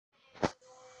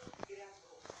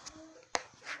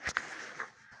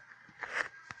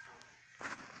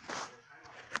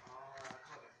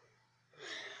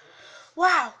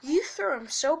after him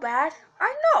so bad.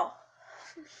 I know.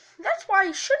 That's why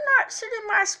you should not sit in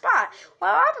my spot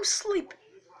while I'm sleeping.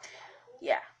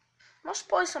 Yeah, let's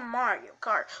play some Mario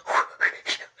Kart.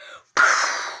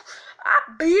 I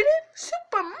beat it.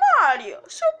 Super Mario.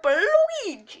 Super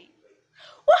Luigi.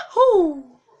 Woohoo!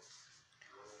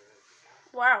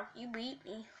 Wow, you beat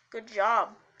me. Good job.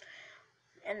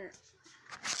 And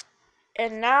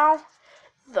now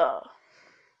the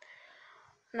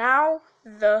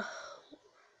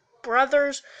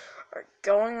brothers are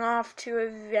going off to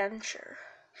adventure.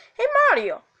 Hey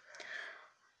Mario!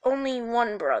 Only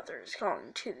one brother is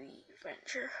going to the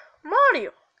adventure.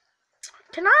 Mario!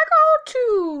 Can I go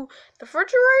to the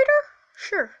refrigerator?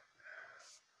 Sure.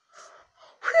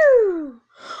 Whew!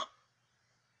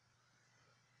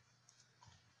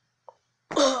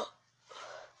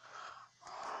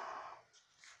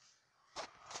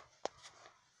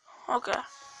 Okay.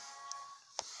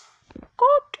 Go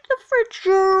to the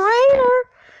refrigerator.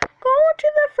 Go to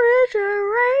the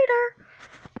refrigerator.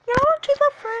 Go to the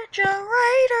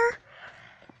refrigerator.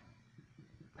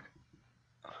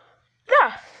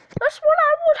 Yeah, that's what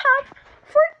I would have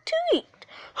for to eat.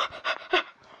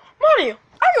 Mario,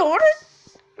 I ordered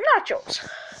nachos.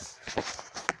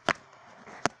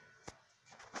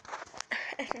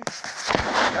 And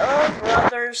the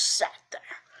brothers sat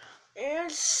there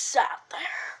and sat there.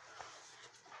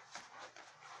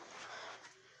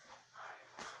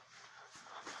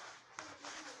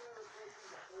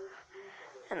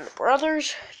 And the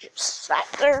brothers just sat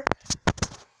there.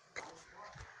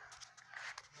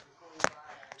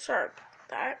 Sorry about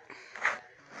that.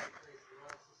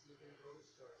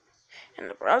 And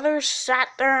the brothers sat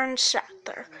there and sat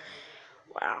there.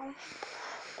 Wow.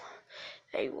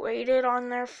 They waited on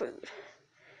their food.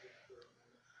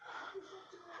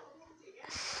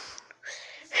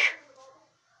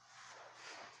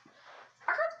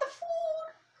 I got the food.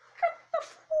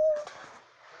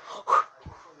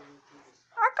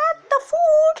 I got the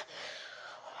food.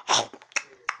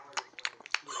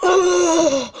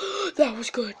 Oh, that was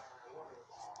good.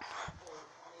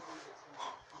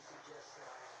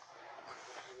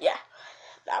 Yeah,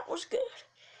 that was good.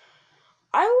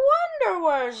 I wonder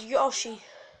where's Yoshi.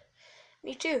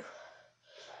 Me too.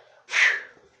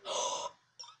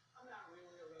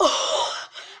 Oh,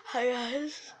 hi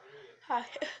guys. Hi.